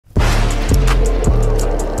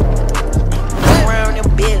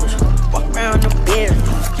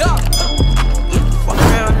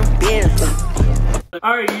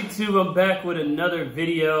Alright YouTube, I'm back with another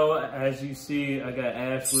video. As you see, I got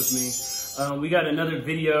Ash with me. We got another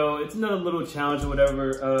video. It's another little challenge or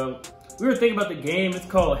whatever. We were thinking about the game. It's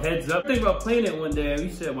called Heads Up. Thinking about playing it one day and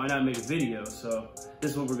we said why not make a video. So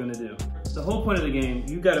this is what we're gonna do. The whole point of the game,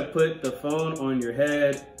 you gotta put the phone on your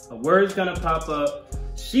head. A word's gonna pop up.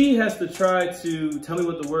 She has to try to tell me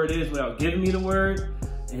what the word is without giving me the word.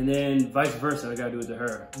 And then vice versa, I gotta do it to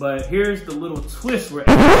her. But here's the little twist we're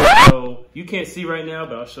at. So you can't see right now,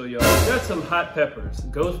 but I'll show y'all. We got some hot peppers,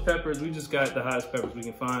 ghost peppers. We just got the hottest peppers we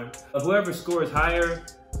can find. Whoever scores higher,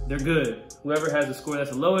 they're good. Whoever has a score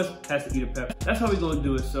that's the lowest has to eat a pepper. That's how we're gonna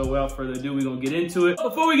do it. So without further ado, we're gonna get into it.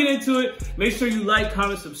 Before we get into it, make sure you like,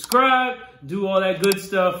 comment, subscribe, do all that good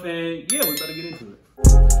stuff, and yeah, we're about to get into it.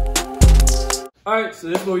 All right, so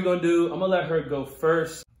this is what we're gonna do. I'm gonna let her go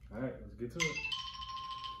first. All right, let's get to it.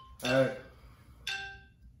 All right.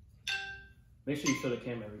 Make sure you show the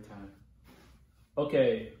camera every time.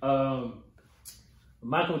 Okay,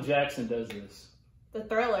 Michael Jackson does this. The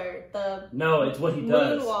Thriller, No, it's what he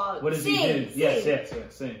does. Moonwalk. What does he do? Sing. Yes,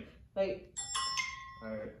 sing. Wait.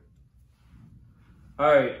 All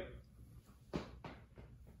right.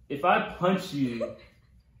 If I punch you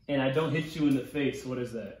and I don't hit you in the face, what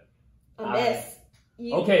is that? A miss.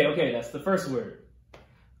 Okay, that's the first word.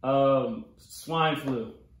 Swine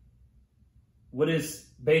flu. What is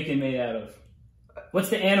bacon made out of? What's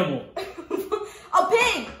the animal? A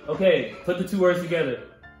pig. Okay, put the two words together.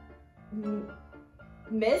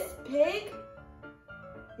 Miss Pig?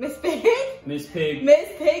 Miss Pig? Miss Pig. Miss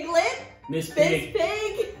Piglet? Miss Pig. Miss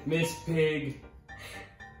Pig? Miss Pig.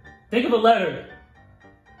 Think of a letter.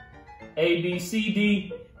 A, B, C,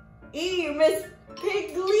 D. E. Miss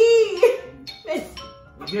Pigly. Miss...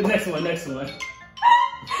 Good, next one.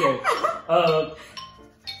 Okay.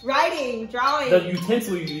 Writing, drawing. The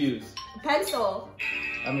utensil you use. Pencil.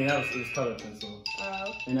 I mean, it was colored pencil.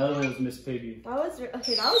 Oh. And the other one was Miss Piggy. That was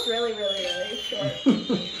really short.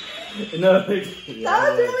 No, That was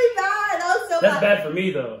really bad. That was so bad. That's bad for me,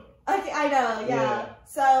 though. Okay, I know, yeah.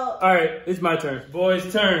 So. All right, it's my turn.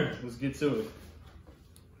 Boys' turn. Let's get to it.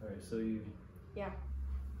 All right, so you. Yeah.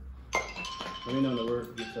 Let me know the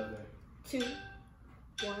word gets out there. 2,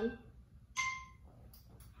 1.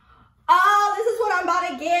 Oh, this is what I'm about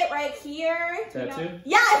to get right here. Tattoo?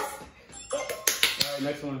 Yes! All right,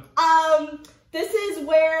 next one. This is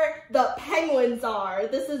where the penguins are.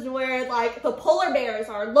 This is where, like, the polar bears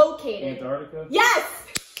are located. Antarctica? Yes!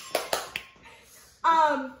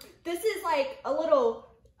 This is like a little,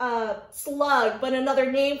 slug, but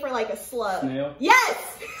another name for, like, a slug. Snail?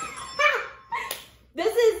 Yes!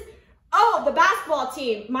 This is, the basketball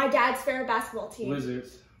team. My dad's favorite basketball team.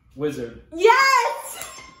 Wizard. Yes!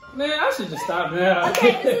 Man, I should just stop now.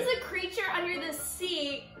 Okay, this is a creature under the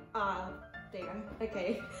sea. Damn.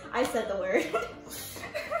 Okay, I said the word.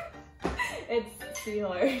 It's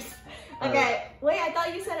seahorse. Okay, wait, I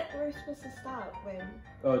thought you said we were supposed to stop when...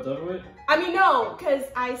 Oh, it's over with? I mean, no, because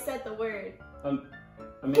I said the word. I mean...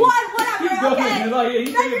 Whatever, keep going. okay. You're like,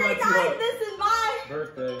 he's thinking about Guys, you. this is my...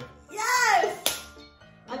 Birthday. Yes!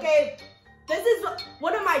 Okay, this is...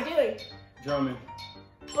 What am I doing? Drumming.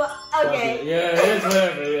 Well, okay. Yeah, it's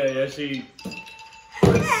whatever. Yeah, she...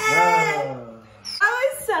 That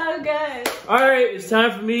was so good. All right, it's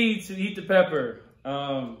time for me to eat the pepper.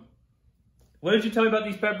 What did you tell me about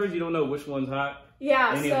these peppers? You don't know which one's hot?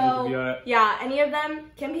 Yeah, any of them can be hot. Yeah, any of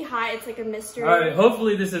them can be hot. It's like a mystery. All right,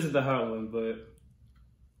 hopefully this isn't the hot one, but...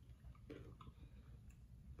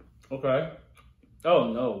 Okay. Oh,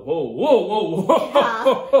 no. Whoa.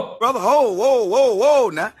 Yeah. Brother, whoa,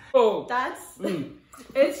 now. Oh. That's...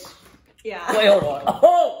 It's... Yeah. Wait, hold on.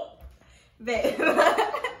 Oh! Babe.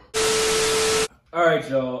 All right,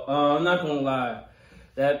 y'all. I'm not gonna lie.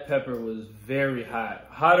 That pepper was very hot.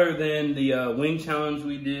 Hotter than the wing challenge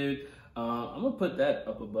we did. I'm gonna put that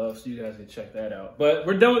up above so you guys can check that out. But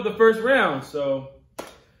we're done with the first round, so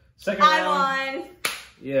second round. I won.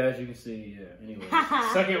 Yeah, as you can see, yeah. Anyway,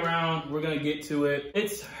 second round, we're gonna get to it.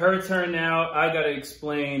 It's her turn now. I gotta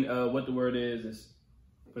explain what the word is. Just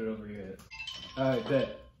put it over your head. All right,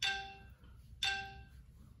 bet.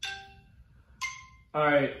 All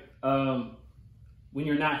right. When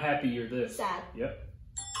you're not happy, you're this. Sad. Yep.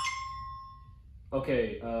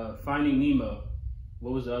 Okay, Finding Nemo.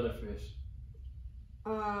 What was the other fish?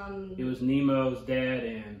 It was Nemo's dad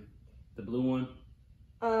and the blue one.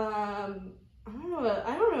 I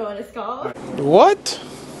don't know what it's called. What?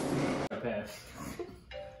 Pass.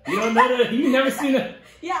 You don't know that? You never seen it?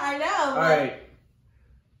 Yeah, I know. All right.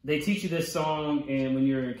 They teach you this song, and when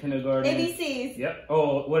you're in kindergarten. ABCs. Yep.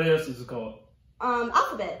 Oh, what else is it called?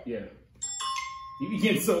 Alphabet. Yeah. You be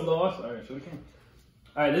getting so lost. All right, show the camera.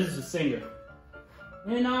 All right, this is a singer.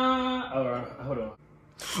 And hold on.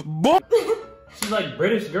 Boy. She's like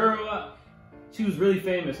British girl. She was really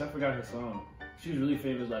famous. I forgot her song. She was really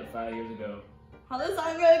famous like 5 years ago. How does the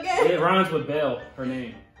song go again? It rhymes with Belle, her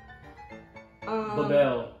name.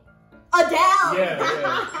 Babel. Adele! Yeah.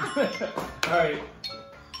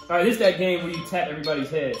 Alright, this is that game where you tap everybody's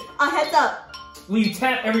head. Heads up. When you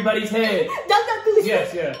tap everybody's head. Duck, duck, goose.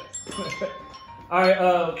 Yes, yeah. Alright,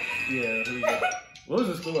 yeah, here we go. What was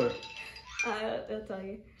the score? I'll tell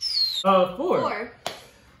you. 4. 4.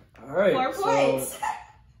 Alright. 4 points. So,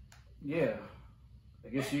 yeah. I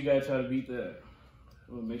guess you gotta try to beat that.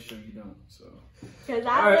 We'll make sure you don't, so. Cause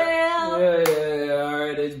I will. Yeah.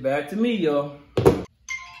 Alright, it's back to me, y'all.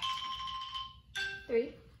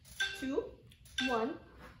 3, 2, 1.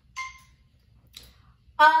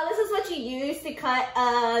 This is what you use to cut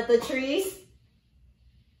the trees.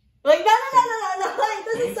 Like no, wait,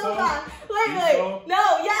 this is so bad. Wait,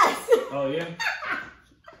 no, yes. Oh yeah.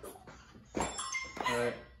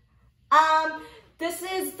 Alright. This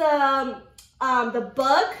is the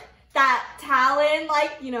book that Talon,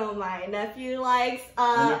 like, you know, my nephew likes.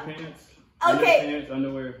 Underpants. Okay. Underpants,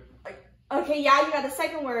 underwear. Okay, yeah, you got the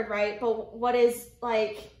second word right, but what is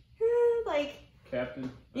like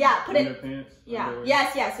Captain. Yeah, put it. Underpants. Yeah. Underwear.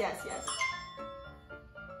 Yes.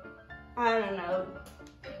 I don't know.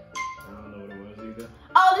 I don't know what it was either.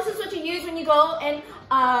 Oh, this is what you use when you go in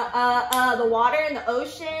the water in the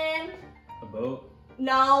ocean. A boat.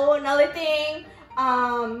 No, another thing.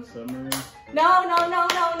 Submarine.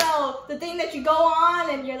 No. The thing that you go on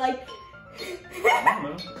and you're like. I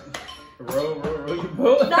don't know. Row your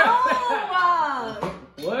boat. No.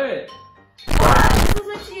 What? This is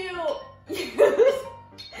what you use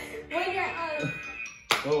when you're on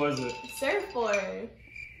What was it? surfboard.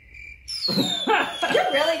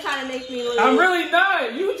 You're really trying to make me lose. I'm really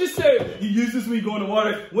not. You just said you use this when you go in the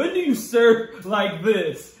water. When do you surf like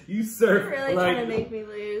this? You surf You're really like trying to make me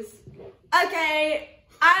lose. Okay,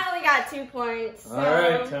 I only got 2 points. So. All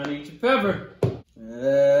right, time to eat your pepper.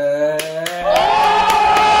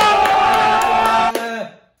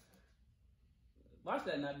 Watch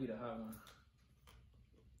that not be the hot one.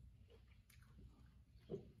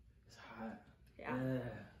 It's hot. Yeah.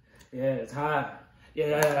 Yeah, it's hot.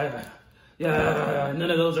 Yeah. None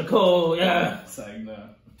of those are cold. Yeah. It's like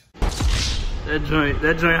no. That joint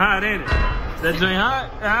hot, ain't it? That joint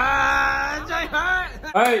hot? That joint hot.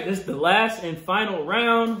 All right, this is the last and final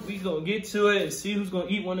round. We gonna get to it and see who's gonna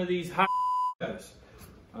eat one of these hot. Let's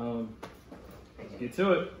get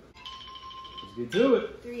to it. Let's get to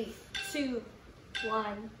it. 3, 2,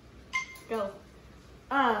 1, go.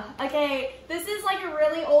 Okay, this is like a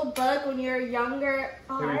really old book when you're younger.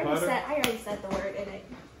 Oh, Harry I Potter? already said the word in it.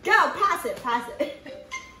 Go, pass it.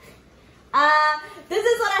 This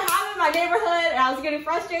is what I have in my neighborhood, and I was getting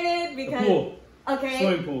frustrated because. A pool. Okay.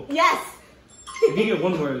 Swimming pool. Yes. If you get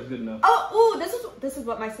one word, it's good enough. Oh, this is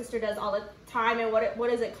what my sister does all the time, and what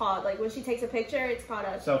is it called? Like when she takes a picture, it's called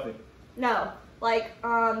a Selfie. no, like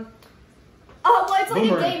oh, well, it's like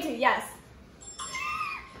Boomerang. a game too. Yes.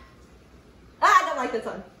 I don't like this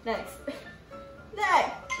one. Next.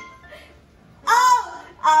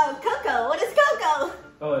 Oh, Coco. What is Coco?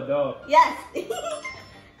 Oh, a dog. Yes.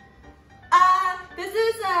 This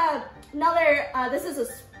is another. This is a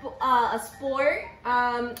sport.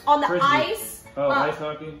 On the Frisbee. ice. Oh, ice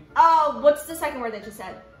hockey. Oh, what's the second word that you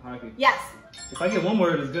said? Hockey. Yes. If I get one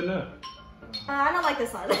word, it's good enough. I don't like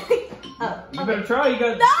this one. Oh, You okay. better try. You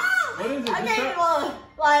got. No. What is it? Just Okay, try. well,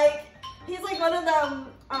 like he's like one of them.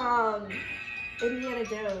 Indiana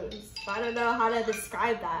Jones. I don't know how to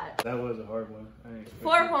describe that. That was a hard one. I ain't expect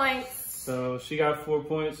 4 it. points. So she got 4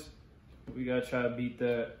 points. We gotta try to beat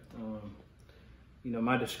that. You know,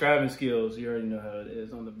 my describing skills, you already know how it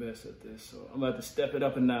is. I'm the best at this. So I'm about to step it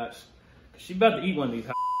up a notch. She about to eat one of these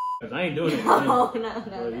I ain't doing it. No.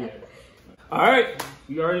 Yeah. All right,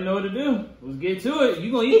 you already know what to do. Let's get to it.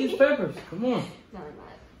 You gonna eat these peppers. Come on. No, I'm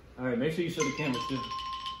not. All right, make sure you show the camera too.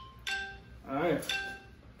 All right.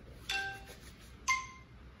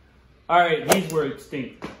 All right, these were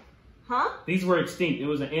extinct. Huh? These were extinct. It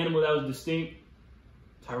was an animal that was distinct.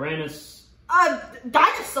 Tyrannus.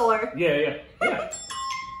 Dinosaur. Yeah.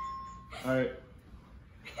 All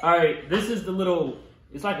right. This is the little.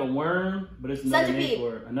 It's like a worm, but it's another Centipede. name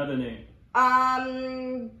for it. Another name.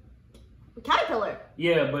 Caterpillar.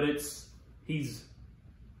 Yeah, but he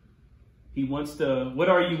wants to. What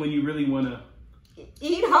are you when you really wanna?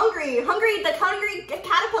 Eat hungry. The hungry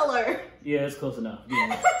caterpillar. Yeah, it's close enough.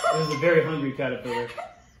 Yeah. It was a very hungry caterpillar.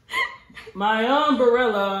 My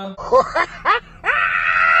umbrella.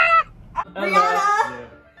 Rihanna. Yeah.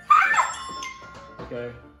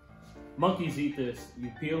 Okay. Monkeys eat this.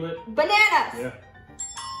 You peel it. Bananas. Yeah.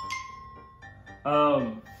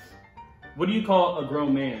 What do you call a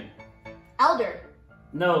grown man? Elder.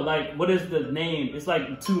 No, like, what is the name? It's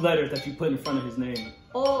like 2 letters that you put in front of his name.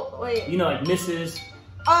 Oh, wait. You know, like Mrs.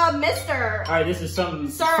 Mister. All right, this is something.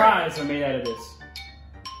 Sir. Fries are made out of this.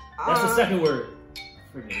 That's the second word.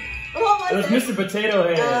 Forget it. What was It was Mr. Potato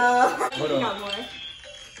Head. Hold on. Got more.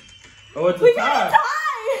 Oh, it's a We tie. got a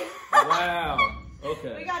tie! Wow.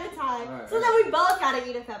 Okay. We got a tie. All right. So then we both gotta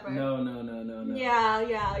eat a pepper. No.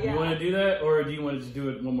 Yeah. You want to do that, or do you want to just do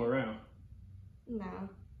it one more round? No.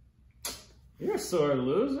 You're a sore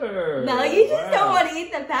loser. No, you just don't want to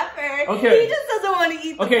eat the pepper. Okay. He just doesn't want to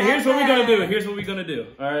eat the pepper. Okay, here's what we're gonna do. Here's what we're gonna do.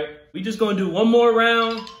 All right, we just gonna do one more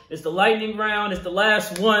round. It's the lightning round. It's the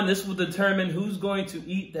last one. This will determine who's going to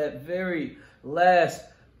eat that very last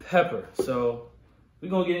pepper. So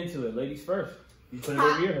we're gonna get into it. Ladies first. You put it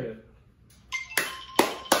over your head.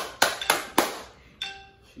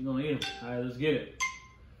 She's gonna eat them. All right, let's get it.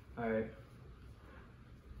 All right.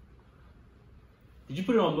 Did you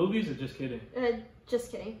put it on movies or just kidding?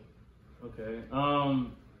 Just kidding. Okay.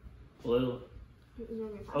 Well.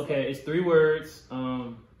 Okay, it's 3 words.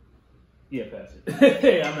 Yeah, pass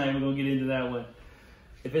it. I'm not even gonna get into that one.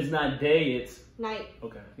 If it's not day, it's night.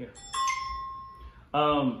 okay. Yeah.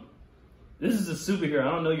 This is a superhero.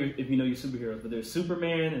 I don't know if you know your superheroes, but there's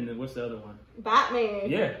Superman, and then what's the other one? Batman.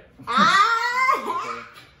 Yeah. Ah.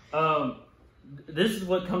 This is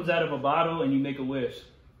what comes out of a bottle, and you make a wish.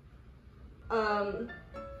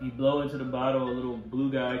 You blow into the bottle, a little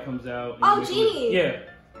blue guy comes out. Oh, genie. Yeah.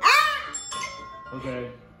 Ah.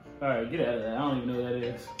 Okay. All right, get out of that. I don't even know what that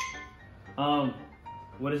is.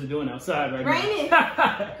 What is it doing outside right Raining.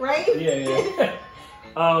 now? Right? Yeah.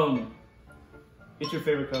 What's your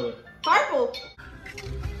favorite color? Purple.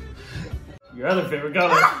 Your other favorite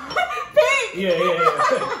color? Pink. Yeah. You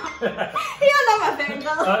don't know my favorite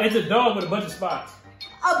color. It's a dog with a bunch of spots.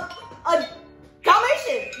 A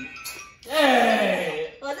Dalmatian.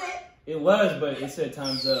 Hey! Was it? It was, but it said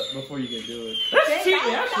time's up before you could do it. That's cheating.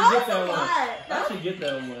 I should get that one. I should get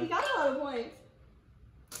that one. You got a lot of points.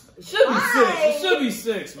 It should be Why? 6. It should be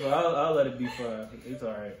 6, but I'll let it be 5. It's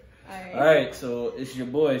all right. All right, so it's your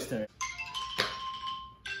boy's turn.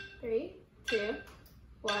 3, 2,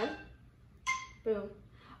 1. Boom.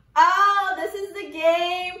 Oh, this is the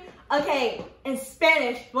game. Okay, in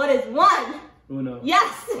Spanish, what is 1? Uno.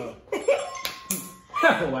 Yes. Oh.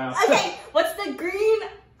 Wow. Okay, what's the green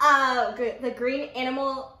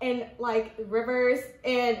animal in like rivers,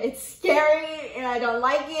 and it's scary and I don't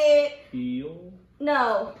like it. Eel.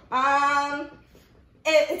 No.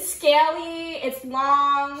 It's scaly, it's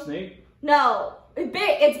long. Snake. No.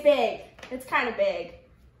 It's big. It's kind of big.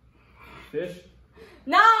 Fish.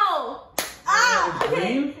 No. It's Okay.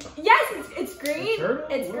 green? Yes, it's green. A turtle?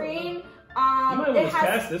 It's What? green. You might want to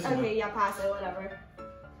pass this okay, one. yeah, pass it, whatever.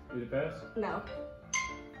 Did it pass? No.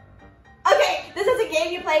 Okay, this is a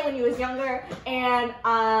game you played when you was younger, and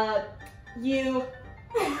you.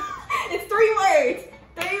 It's 3 words.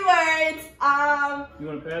 3 words. You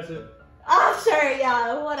want to pass it? Oh, sure,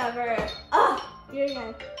 yeah, whatever. Do it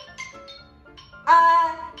again.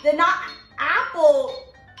 The not apple.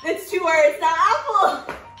 It's 2 words. Not apple.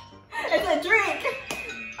 It's a drink.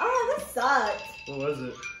 Oh, that sucked. What was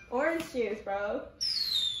it? Orange juice, bro.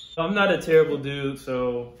 I'm not a terrible dude,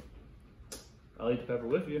 so I'll eat the pepper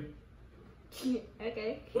with you.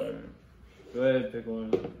 Okay. All right. Go ahead, pick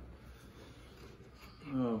one.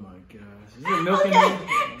 Oh my gosh. Is there milk in there?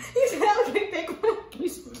 You said I was gonna pick one. At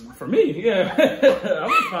least for me, yeah. I'm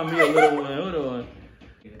gonna find me a little one.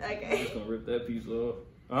 Okay. I'm just gonna rip that piece off.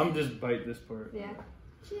 I'm just bite this part. Yeah.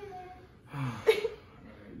 Alright,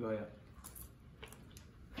 go ahead.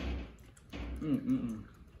 You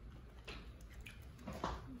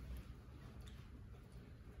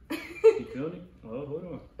feeling it? Oh, hold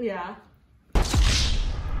on. Yeah.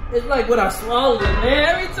 It's like when I swallow it, man.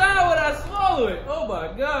 Every time when I swallow it. Oh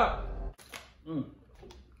my god.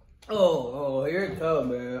 Oh, here it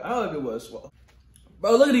comes, man. I don't even want to swallow.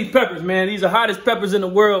 Bro, look at these peppers, man. These are hottest peppers in the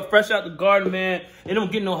world. Fresh out the garden, man. They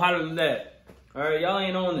don't get no hotter than that. All right, y'all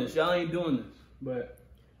ain't on this. Y'all ain't doing this. But,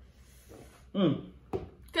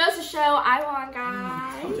 Goes to show I won,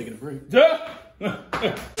 guys. I'm taking a break.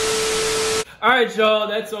 All right, y'all.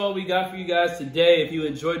 That's all we got for you guys today. If you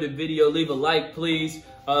enjoyed the video, leave a like, please.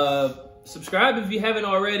 Subscribe if you haven't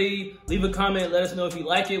already. Leave a comment. Let us know if you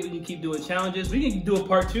like it. We can keep doing challenges. We can do a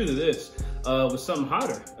part 2 to this with something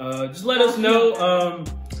hotter. Just let us know.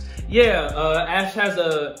 Ash has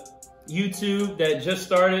a YouTube that just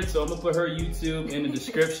started, so I'm gonna put her YouTube in the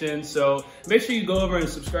description. So make sure you go over and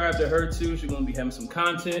subscribe to her too. She's gonna be having some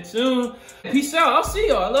content soon. Peace out. I'll see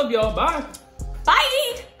y'all. I love y'all. Bye. Bye.